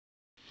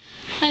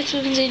back to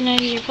Weapons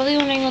 890. You're probably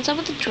wondering what's up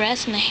with the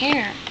dress and the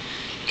hair.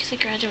 Because I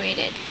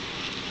graduated.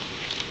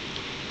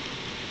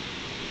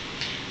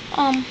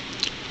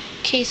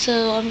 Okay,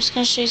 so I'm just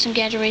going to show you some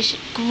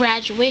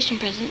graduation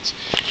presents.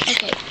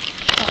 Okay,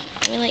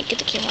 let me like get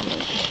the camera on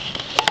me.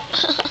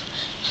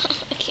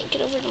 I can't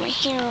get over to my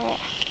hair.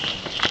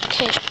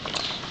 Okay,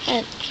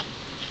 and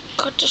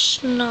got the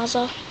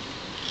schnauzer.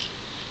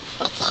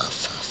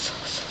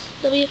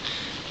 W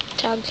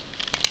tag.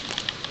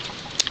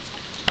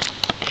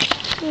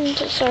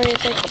 Sorry,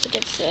 it's like up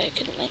against it. I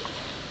couldn't like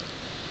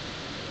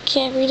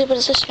can't read it, but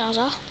it says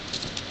schnauzer.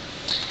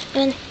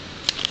 And then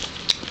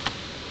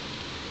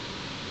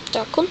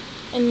dark one.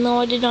 And no,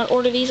 I did not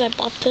order these. I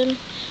bought them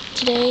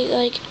today.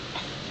 Like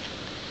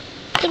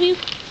W.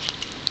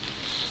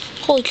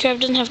 Holy crap!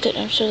 It doesn't have good.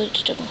 I'm so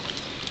just joking.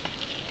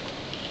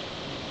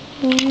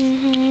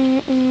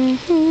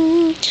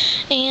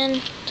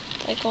 And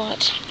I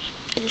got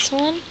this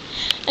one.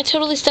 I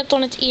totally stepped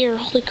on its ear.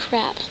 Holy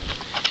crap!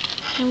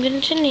 I'm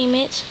going to name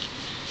it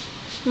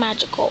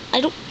Magical. I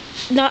don't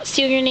not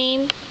steal your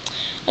name.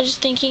 I was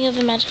just thinking of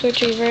a magical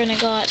retriever, and I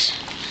got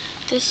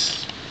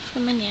this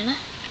from my nana.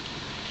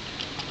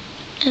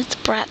 And it's a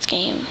Bratz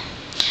game.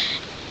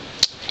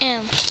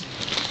 And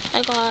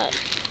I got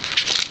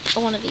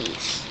one of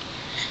these.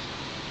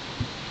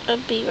 A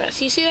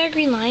B-Rats. You see that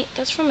green light?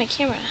 That's from my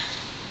camera.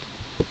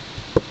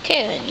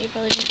 Okay, then you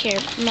probably don't care.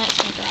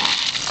 Matt's my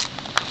grass.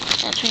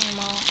 That's turning them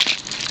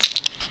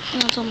off.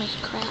 And that's all my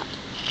crap.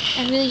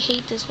 I really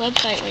hate this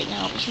website right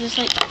now because it's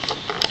like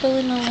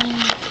totally not letting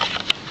me.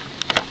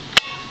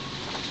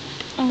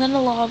 I'm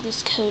gonna log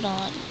this code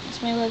on.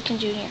 It's my Webkin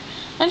Jr.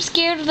 I'm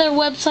scared of their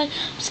website.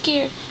 I'm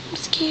scared.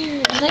 Is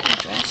that your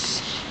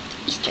dress?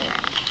 Easter.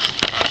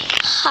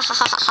 Ha ha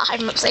ha ha!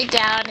 I'm upside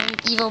down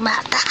and evil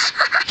Matt.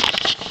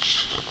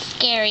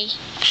 Scary.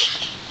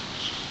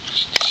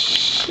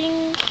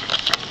 Shing.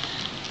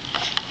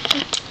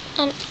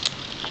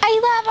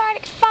 I love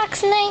Arctic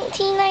Fox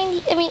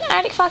 1990. I mean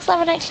Arctic Fox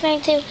Lover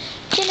 1992.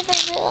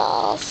 Jennifer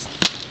Wills.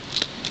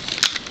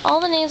 All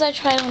the names I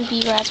tried on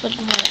B-Rats would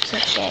not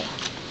except gay.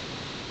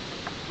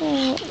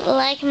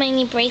 Like my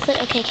new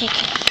bracelet. Okay.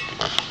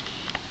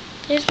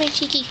 There's my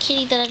cheeky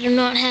kitty that I do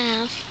not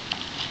have.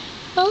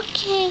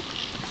 Okay.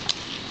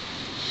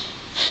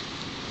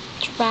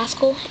 It's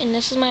Rascal, and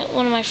this is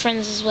one of my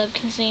friends'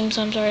 Webkin's name,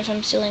 so I'm sorry if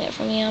I'm stealing it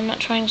from you. I'm not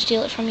trying to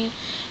steal it from you.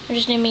 I'm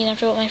just naming it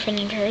after what my friend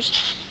named hers.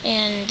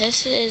 And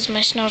this is my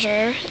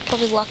Schnauzer,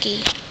 probably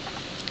Lucky,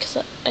 because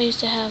I used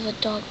to have a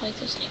dog like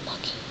this named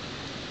Lucky.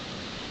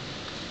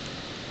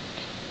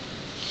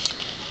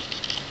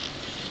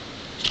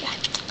 Yeah.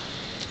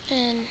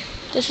 And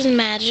this is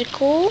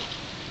Magical.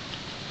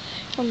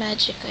 Or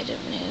Magic, I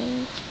don't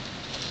know.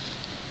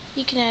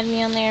 You can add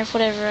me on there if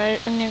whatever.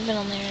 I've never been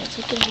on there. It's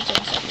like gonna be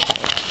doing something.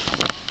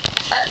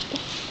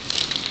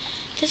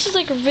 This is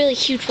like a really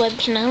huge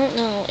Webkin. I don't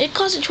know. It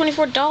costed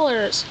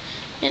 $24.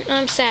 And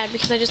I'm sad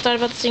because I just thought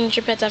about the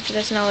signature pets after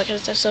this and all that kind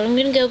of stuff. So I'm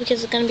gonna go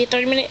because it's gonna be a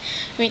 3-minute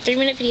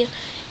video.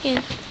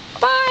 And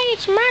bye,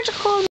 it's Magical.